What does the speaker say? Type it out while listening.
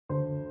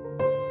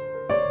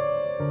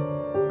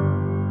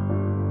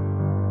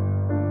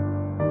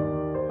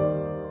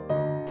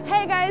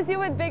Lizzie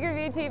with Big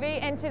Review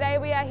TV, and today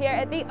we are here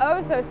at the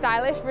oh so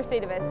stylish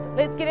Recidivist.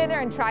 Let's get in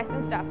there and try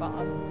some stuff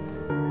on.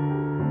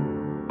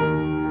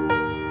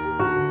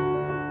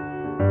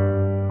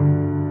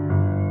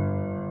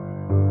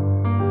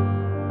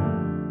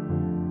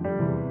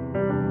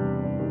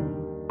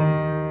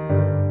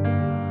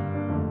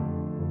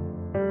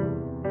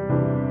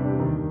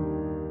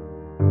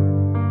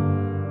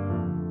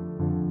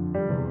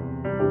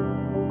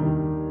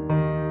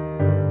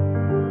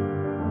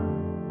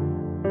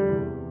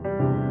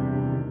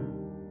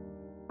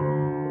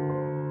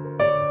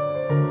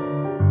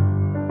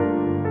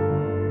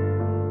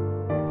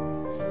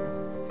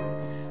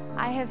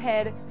 I have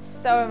had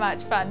so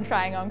much fun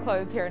trying on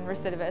clothes here in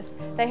Recidivist.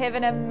 They have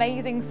an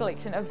amazing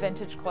selection of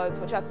vintage clothes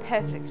which are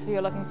perfect if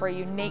you're looking for a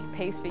unique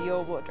piece for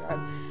your wardrobe.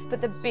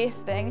 But the best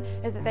thing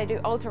is that they do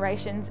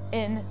alterations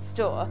in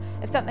store.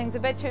 If something's a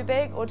bit too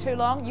big or too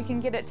long, you can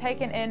get it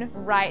taken in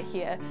right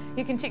here.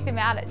 You can check them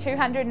out at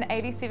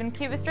 287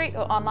 Cuba Street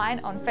or online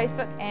on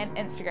Facebook and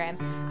Instagram.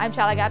 I'm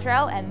Charlie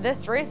Gartrell and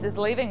this dress is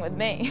leaving with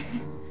me.